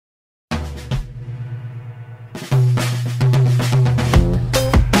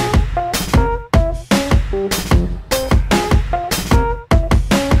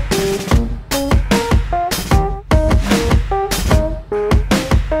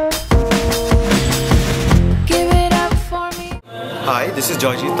this is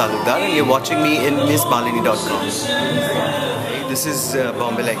Joyjit and you're watching me in MissMalini.com. This is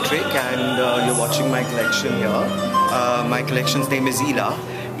Bombay Electric and you're watching my collection here. My collection's name is Ila.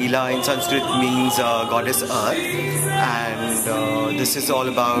 Ila in Sanskrit means goddess earth, and this is all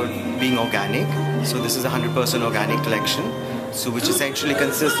about being organic. So this is a 100% organic collection, so which essentially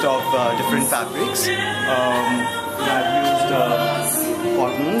consists of different fabrics. I've used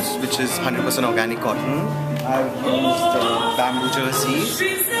cottons, which is 100% organic cotton. I've used bamboo jerseys.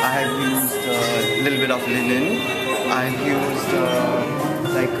 I have used a little bit of linen. I've used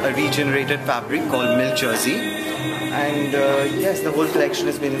like a regenerated fabric called milk jersey. And yes, the whole collection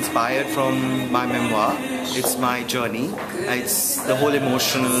has been inspired from my memoir. It's my journey. It's the whole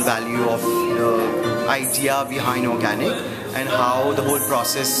emotional value of the idea behind organic and how the whole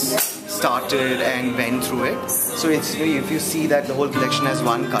process started and went through it. So it's, if you see that the whole collection has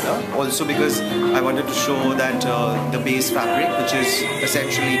one color, also because I wanted to show that the base fabric, which is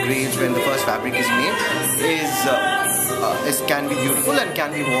essentially grazed when the first fabric is made, can be beautiful and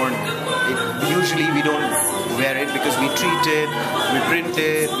can be worn. Usually we don't wear it because we treat it, we print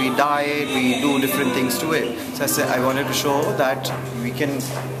it, we dye it, we do different things to it. So I wanted to show that we can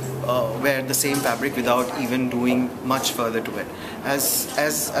wear the same fabric without even doing much further to it.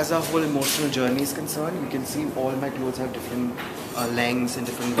 As our whole emotional journey is concerned, you can see all my clothes have different lengths and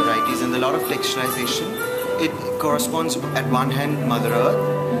different varieties, and a lot of texturization. It corresponds at one hand Mother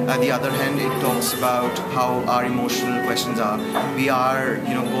Earth, at the other hand it talks about how our emotional questions are. We are,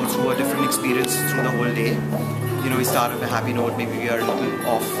 go through a different experience through the whole day. We start with a happy note, maybe we are a little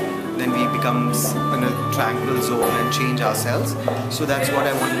off, then we become in a tranquil zone and change ourselves. So that's what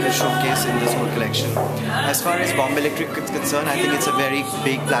I wanted to showcase in this whole collection. As far as Bombay Electric is concerned, I think it's a very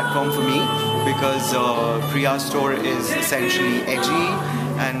big platform for me because Priya's store is essentially edgy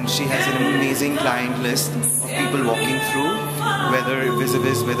and she has an amazing client list of people walking through, whether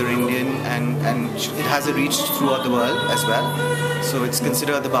vis-a-vis, whether Indian, and it has a reach throughout the world as well. So it's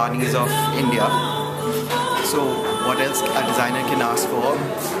considered the Barneys of India. So what else a designer can ask for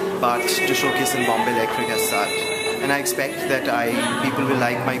but to showcase in Bombay Electric as such. And I expect that people will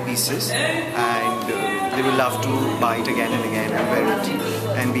like my pieces and they will love to buy it again and again and wear it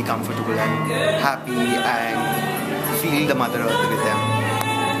and be comfortable and happy and feel the Mother Earth with them.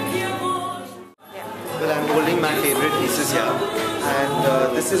 Well, I'm holding my favorite pieces here,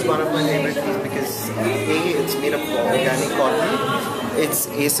 and this is one of my favorite pieces because it's made of organic cotton. It's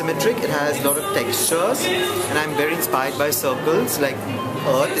asymmetric, it has a lot of textures, and I'm very inspired by circles like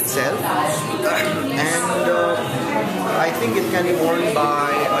earth itself, and I think it can be worn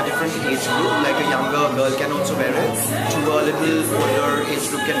by a different age group, like a younger girl can also wear it, to a little older age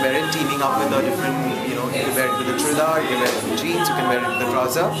group can wear it, teaming up with a different, you can wear it with a thriller, you can wear it with jeans, you can wear it with a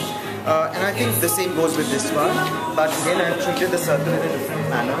trouser. And I think the same goes with this one, but again I've treated the circle in a different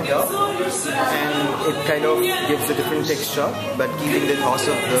manner here, and it kind of gives a different texture, but keeping the toss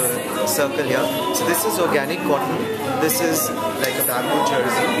of the circle here. So this is organic cotton, this is like a bamboo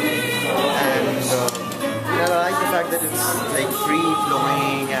jersey, and I like the fact that it's like free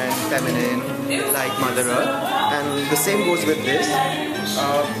flowing and feminine like Mother Earth, and the same goes with this.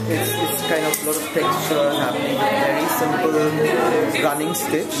 It's kind of a lot of texture happening, very simple running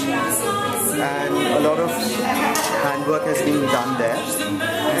stitch, and a lot of handwork has been done there,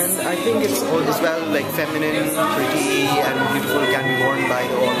 and I think it's all as well like feminine, pretty and beautiful, can be worn by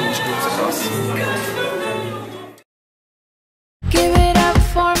all age groups across.